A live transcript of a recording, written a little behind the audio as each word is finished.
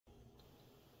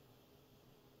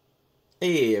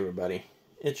Hey everybody,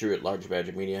 it's your at Large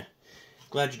Badger Media.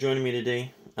 Glad you're joining me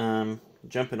today.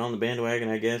 Jumping on the bandwagon,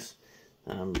 I guess.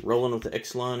 Rolling with the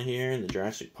Exelon here and the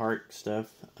Jurassic Park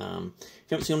stuff. If you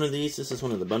haven't seen one of these, this is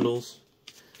one of the bundles.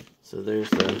 So there's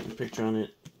the picture on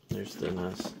it. There's the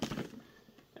nice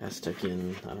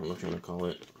Aztecian, I don't know what you want to call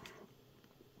it,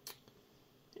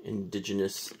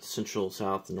 indigenous Central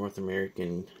South North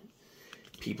American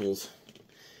peoples.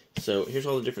 So here's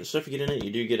all the different stuff you get in it.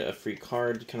 You do get a free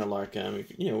card, kind of like,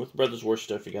 with Brothers War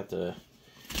stuff, you got the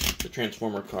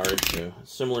Transformer card, so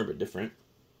similar but different.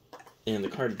 And the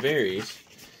card varies.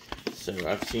 So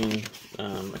I've seen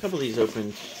a couple of these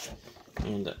opened,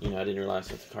 and I didn't realize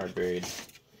that the card varied.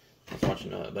 I was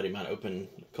watching a buddy of mine open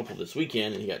a couple this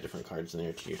weekend, and he got different cards in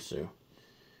there too. So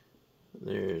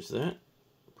there's that.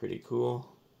 Pretty cool.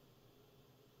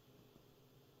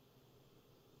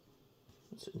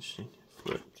 That's interesting.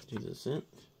 Flip to do this in.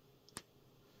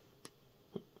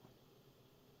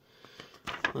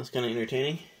 That's kind of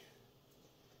entertaining.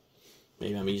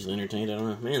 Maybe I'm easily entertained, I don't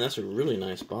know. Man, that's a really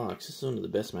nice box. This is one of the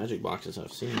best Magic boxes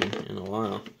I've seen in a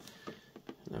while.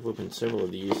 I've opened several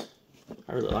of these.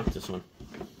 I really like this one.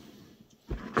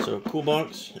 So, cool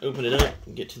box. Open it up.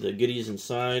 Get to the goodies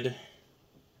inside.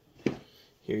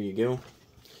 Here you go.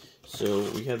 So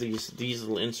we have these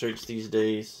little inserts these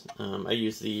days. I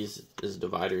use these as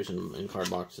dividers in card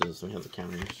boxes. We have the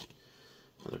counters.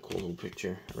 Another cool little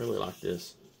picture. I really like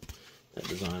this. That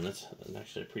design. That's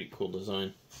actually a pretty cool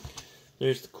design.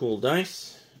 There's the cool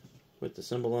dice with the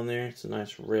symbol on there. It's a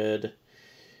nice red,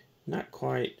 not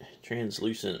quite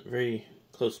translucent, very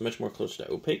close, much more close to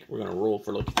opaque. We're going to roll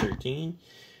for lucky 13.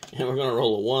 And we're going to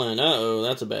roll a 1. Uh-oh,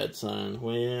 that's a bad sign.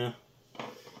 Well,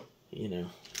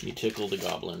 you tickled the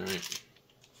goblin, right?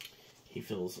 He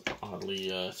feels oddly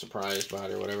surprised by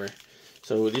it or whatever.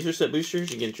 So these are set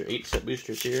boosters. You get your 8 set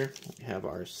boosters here. We have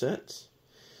our sets.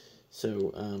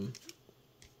 So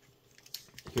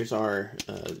here's our,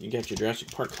 you got your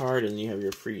Jurassic Park card, and you have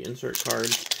your free insert card.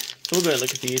 So we'll go ahead and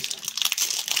look at these.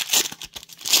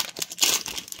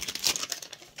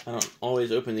 I don't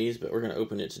always open these, but we're going to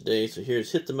open it today. So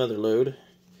here's Hit the Mother Load.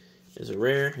 Is a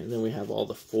rare, and then we have all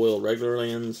the foil regular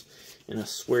lands. And I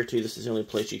swear to you, this is the only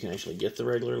place you can actually get the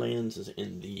regular lands is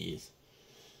in these.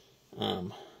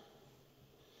 As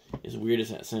weird as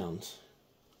that sounds,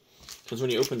 because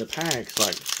when you open the packs,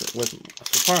 like so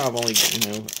far I've only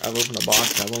I've opened a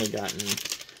box. I've only gotten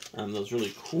those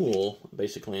really cool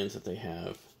basic lands that they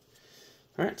have.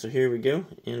 All right, so here we go,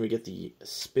 and we get the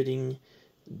Spitting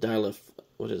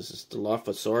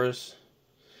Dilophosaurus.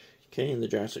 Okay, in the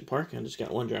Jurassic Park. I just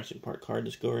got one Jurassic Park card.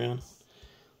 Just go around.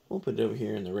 We'll put it over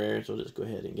here in the rares. We'll just go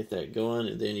ahead and get that going,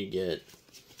 and then you get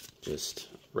just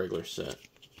regular set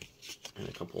and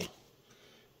a couple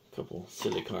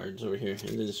silly cards over here, and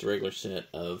then just a regular set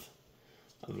of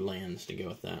lands to go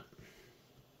with that.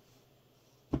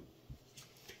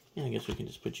 And I guess we can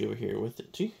just put you over here with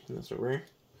it too, and that's a rare.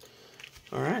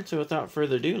 Alright, so without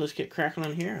further ado, let's get cracking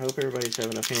on here. I hope everybody's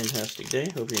having a fantastic day.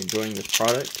 Hope you're enjoying this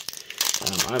product.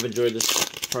 I've enjoyed this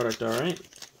product alright.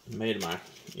 Made my,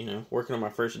 working on my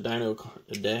first Dino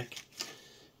deck.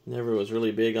 Never was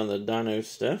really big on the Dino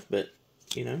stuff, but,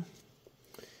 And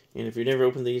if you've never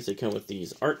opened these, they come with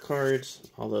these art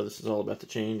cards. Although this is all about to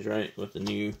change, right? With the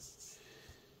new,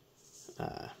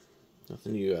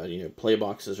 play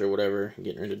boxes or whatever.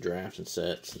 Getting rid of drafts and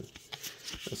sets. And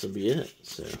this will be it.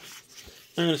 So,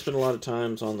 I'm going to spend a lot of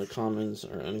times on the commons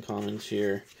or uncommons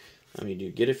here. You do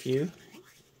get a few.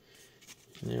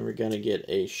 And then we're going to get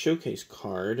a showcase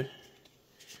card.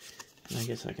 And I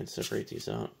guess I can separate these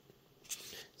out.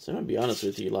 So I'm going to be honest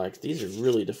with you, these are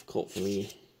really difficult for me.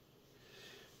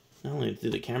 Not only through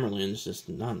the camera lens, just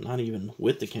not even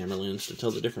with the camera lens, to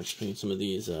tell the difference between some of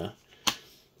these, the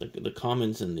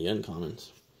commons and the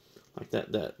uncommons. Like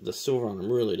the silver on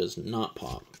them really does not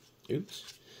pop.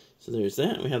 Oops. So there's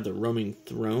that. We have the Roaming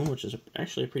Throne, which is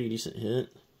actually a pretty decent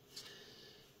hit.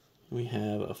 We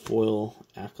have a foil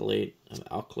Acolyte of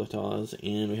Alcatraz,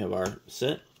 and we have our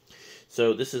set.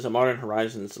 So this is a Modern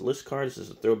Horizons list card. This is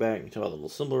a throwback. You can tell by the little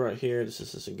symbol right here. This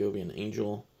is a Segovian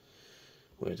Angel.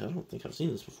 Which I don't think I've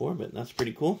seen this before, but that's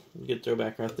pretty cool. Good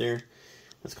throwback right there.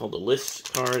 That's called the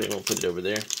list card, and we'll put it over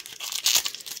there.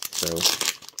 So,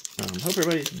 hope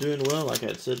everybody's doing well. Like I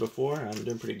had said before, I'm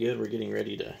doing pretty good. We're getting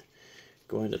ready to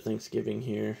go into Thanksgiving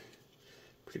here.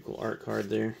 Pretty cool art card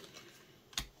there.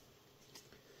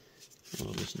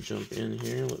 I'll just jump in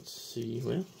here. Let's see.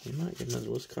 Well, we might get another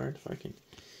list card if I can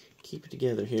keep it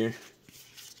together here.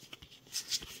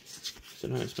 So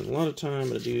now I spend a lot of time,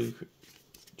 but I do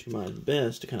my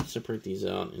best to kind of separate these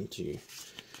out into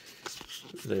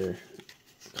their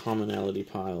commonality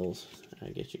piles, I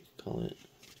guess you could call it.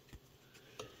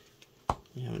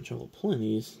 you're having trouble pulling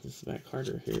these, this back card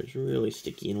right here is really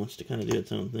sticky and wants to kind of do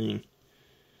its own thing.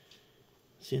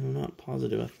 See, I'm not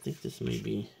positive. I think this may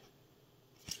be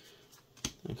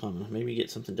uncommon. Maybe get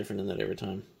something different than that every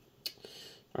time.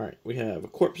 Alright, we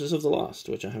have Corpses of the Lost,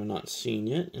 which I have not seen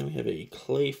yet. And we have a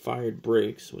Clay-Fired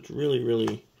Breaks, which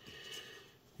really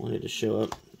wanted to show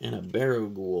up. And a Barrow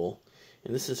Ghoul.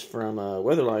 And this is from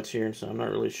Weatherlights here, so I'm not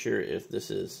really sure if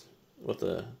this is what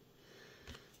the...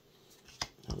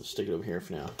 I'll just stick it over here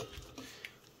for now.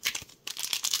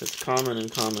 It's common,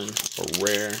 uncommon, or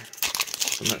rare.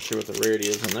 I'm not sure what the rarity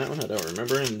is on that one. I don't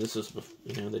remember. And this is,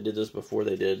 you know, they did this before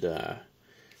they did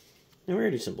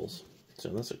rarity symbols. So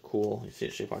that's a cool. You see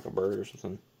it shaped like a bird or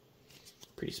something.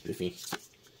 Pretty spiffy.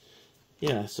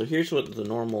 Yeah. So here's what the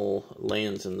normal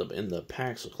lands in the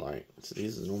packs look like. So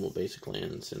these are the normal basic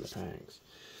lands in the packs.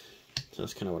 So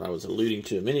that's kind of what I was alluding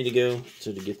to a minute ago.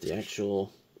 So to get the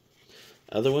actual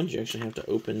other ones, you actually have to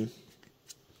open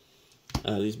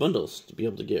these bundles to be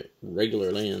able to get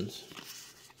regular lands.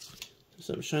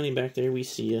 Something shiny back there, we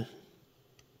see ya.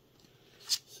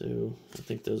 So I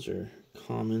think those are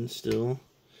common still.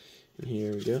 And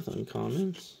here we go, the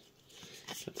uncommons.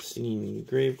 Got the Stinging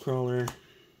Gravecrawler,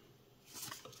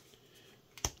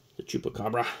 the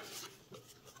Chupacabra.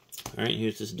 Alright,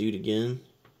 here's this dude again.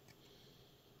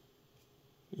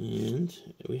 And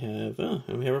we have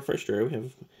our first rare. We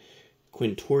have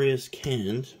Quintorius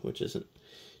Canned, which isn't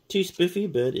too spiffy,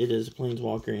 but it is a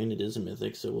Planeswalker and it is a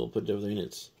mythic, so we'll put it over there in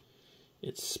its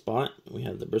spot. We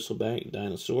have the Bristleback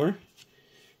Dinosaur,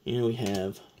 and we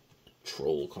have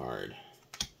Troll card.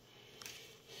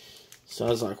 So I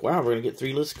was like, wow, we're gonna get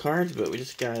 3 list cards, but we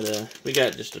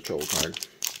got just a Troll card.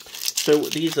 So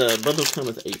these bundles come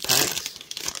with 8 packs,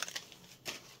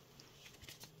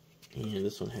 and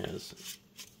this one has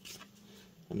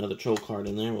another Troll card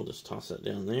in there. We'll just toss that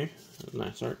down there. A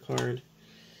nice art card.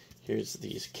 Here's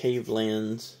these Cave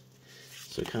Lands.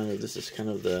 So this is kind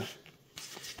of the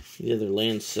other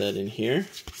land set in here.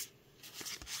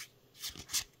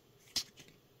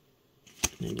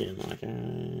 And again, like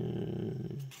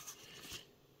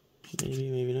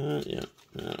maybe not. Yeah,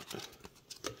 I don't know.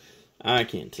 I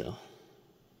can't tell.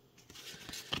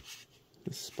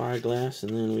 The Spyglass,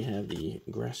 and then we have the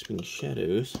Grasping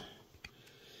Shadows,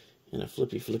 and a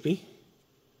Flippy.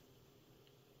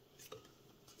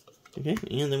 Okay,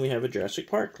 and then we have a Jurassic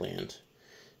Park land.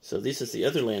 So this is the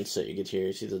other land set you get here.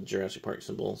 You see the Jurassic Park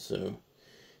symbol. So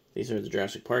these are the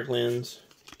Jurassic Park lands.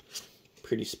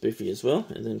 Pretty spiffy as well.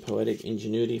 And then Poetic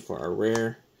Ingenuity for our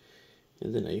rare.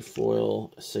 And then a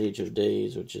foil Sage of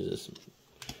Days, which is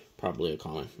probably a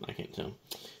common. I can't tell.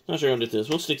 Not sure how to do this.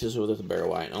 We'll stick this with the Barrow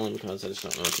White, only because I just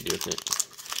don't know what to do with it.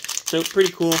 So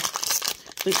pretty cool.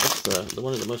 I think that's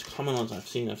one of the most common ones I've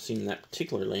seen. I've seen that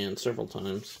particular land several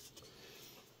times.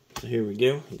 So here we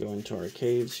go. We go into our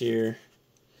caves here.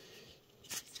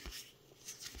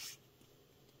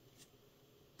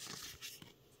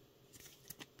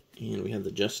 And we have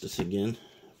the Justice again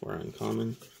for our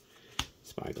uncommon.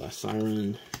 Spyglass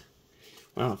Siren.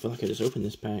 Wow, I feel like I just opened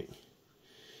this pack.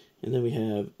 And then we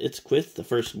have Itzquith, the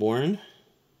Firstborn.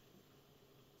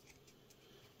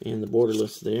 And the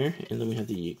Borderless there. And then we have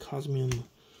the Cosmium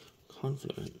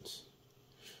Confluence.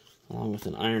 Along with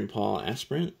an Iron Paw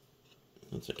Aspirant.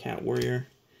 That's a Cat Warrior.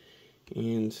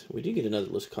 And we do get another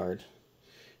list card.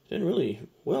 Done really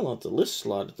well off the list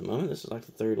slot at the moment. This is like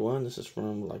the 3rd one. This is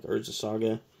from like Urza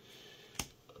Saga.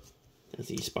 That's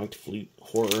the Spiked Fleet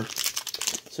Horror.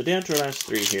 So down to our last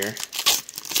 3 here.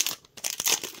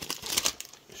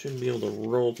 Shouldn't be able to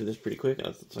roll through this pretty quick.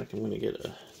 It's like I'm going to get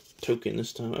a token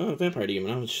this time. Oh, Vampire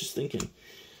Demon. I was just thinking.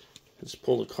 I just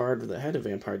pulled a card that had a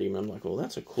Vampire Demon. I'm like, well,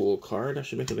 that's a cool card. I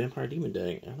should make a Vampire Demon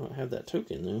deck. I don't have that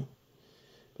token, though.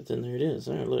 But then there it is.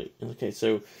 Oh, look. Okay,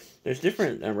 so there's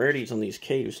different rarities on these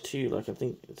caves, too. Like, I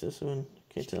think it's this one.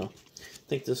 Can't tell. I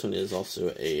think this one is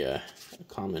also a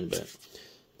common, but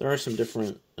there are some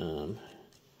different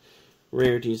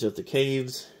rarities of the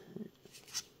caves.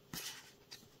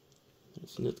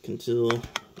 It's Nit Contil,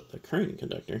 the current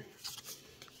conductor.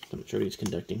 I'm not sure what he's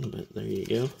conducting, but there you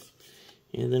go.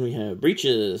 And then we have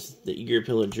Breaches, the Eager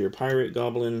Pillager Pirate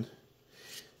Goblin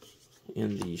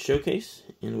in the showcase.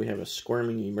 And we have a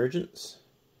Squirming Emergence.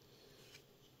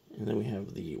 And then we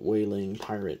have the Wailing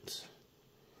Pirate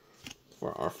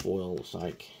for our foil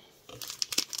psych.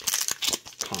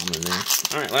 Common there.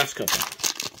 Alright, last couple.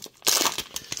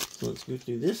 So let's go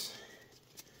through this.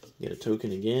 Get a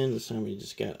token again. This time we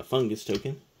just got a fungus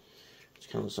token. Which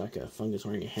kind of looks like a fungus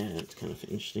wearing a hat. It's kind of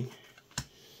interesting.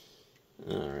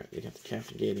 Alright, we got the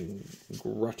Captivating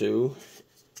Grotto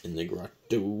in the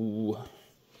grotto.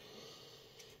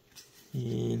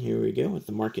 And here we go with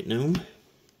the Market Gnome.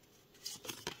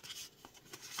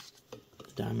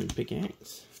 diamond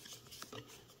pickaxe,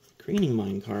 greening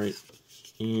minecart,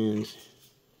 and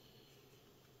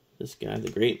this guy,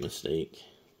 the Great Mistake.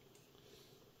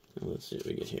 Let's see what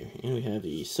we get here. And we have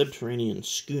the subterranean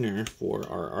schooner for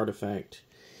our artifact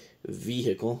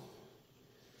vehicle.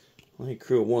 Like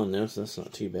crew of 1 though, so that's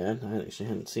not too bad. I actually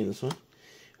hadn't seen this one.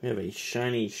 We have a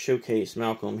shiny showcase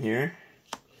Malcolm here.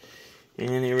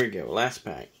 And here we go. Last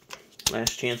pack.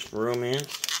 Last chance for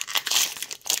romance.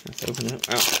 Let's open it up.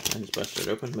 Oh, I just busted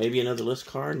it open. Maybe another list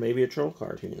card, maybe a troll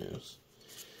card, who knows.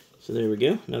 So there we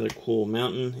go. Another cool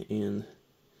mountain and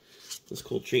this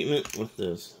cool treatment with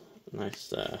this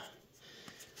nice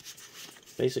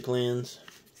basic lens.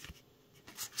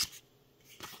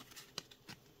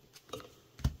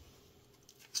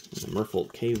 The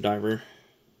Merfolk Cave Diver.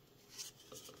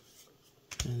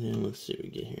 And then let's see what we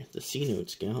get here. The Sea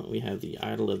Note Scout. We have the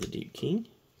Idol of the Deep King.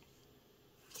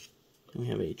 And we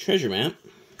have a treasure map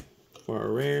for our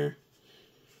rare.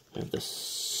 We have the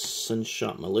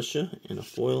Sunshot Militia and a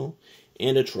foil.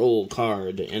 And a troll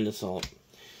card to end us all.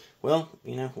 Well,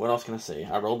 you know, what else can I say?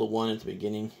 I rolled a 1 at the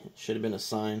beginning. It should have been a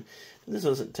sign. This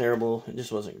wasn't terrible. It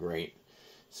just wasn't great.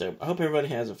 So I hope everybody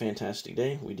has a fantastic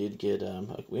day. We did get,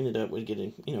 we ended up with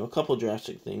getting, you know, a couple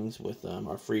Jurassic things with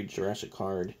our free Jurassic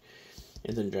card,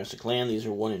 and then Jurassic Land. These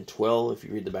are 1 in 12 if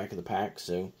you read the back of the pack.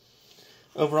 So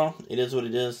overall, it is what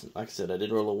it is. Like I said, I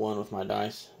did roll a 1 with my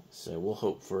dice. So we'll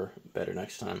hope for better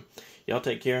next time. Y'all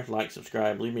take care. Like,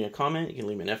 subscribe, leave me a comment. You can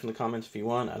leave me an F in the comments if you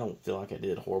want. I don't feel like I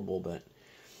did horrible, but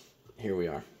here we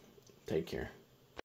are. Take care.